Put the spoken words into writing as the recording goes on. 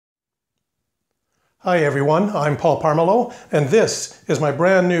Hi everyone, I'm Paul Pomerleau, and this is my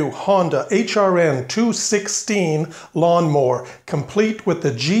brand new Honda HRN-216 lawnmower, complete with the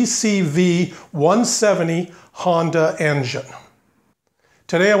GCV 170 Honda engine.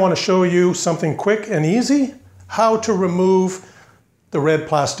 Today I want to show you something quick and easy, how to remove the red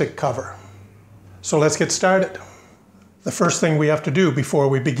plastic cover. So let's get started. The first thing we have to do before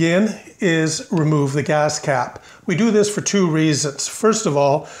we begin is remove the gas cap. We do this for two reasons. First of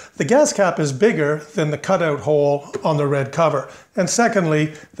all, the gas cap is bigger than the cutout hole on the red cover. And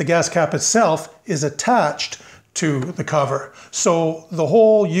secondly, the gas cap itself is attached to the cover. So the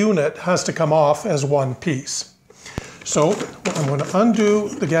whole unit has to come off as one piece. So I'm going to undo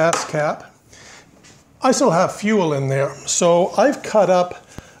the gas cap. I still have fuel in there. So I've cut up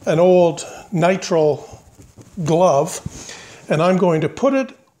an old nitrile glove, and I'm going to put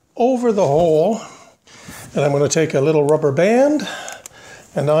it over the hole, and I'm going to take a little rubber band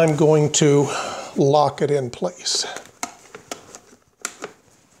and I'm going to lock it in place.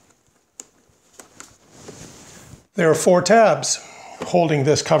 There are 4 tabs holding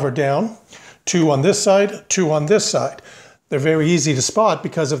this cover down, 2 on this side, 2 on this side. They're very easy to spot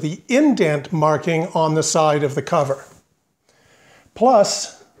because of the indent marking on the side of the cover.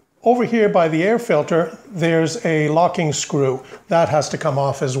 Plus, over here by the air filter, there's a locking screw. That has to come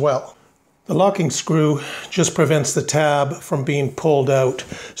off as well. The locking screw just prevents the tab from being pulled out.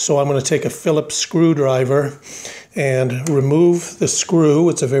 So I'm going to take a Phillips screwdriver and remove the screw.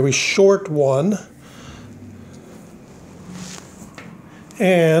 It's a very short one.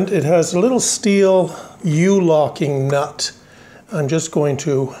 And it has a little steel U-locking nut. I'm just going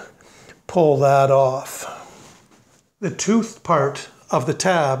to pull that off. The tooth part of the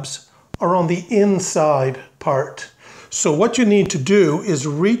tabs are on the inside part. So what you need to do is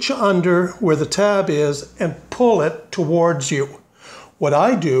reach under where the tab is and pull it towards you. What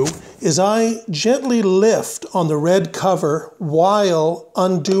I do is I gently lift on the red cover while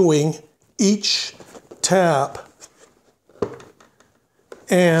undoing each tab,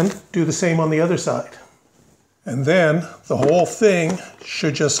 and do the same on the other side. And then the whole thing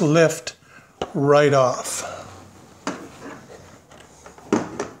should just lift right off.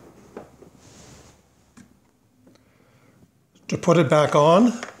 To put it back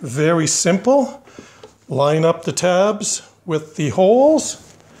on, very simple. Line up the tabs with the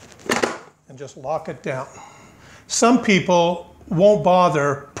holes and just lock it down. Some people won't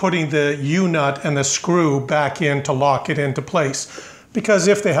bother putting the U-nut and the screw back in to lock it into place, because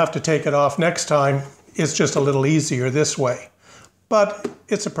if they have to take it off next time, it's just a little easier this way. But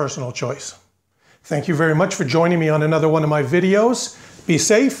it's a personal choice. Thank you very much for joining me on another one of my videos. Be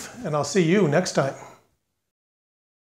safe, and I'll see you next time.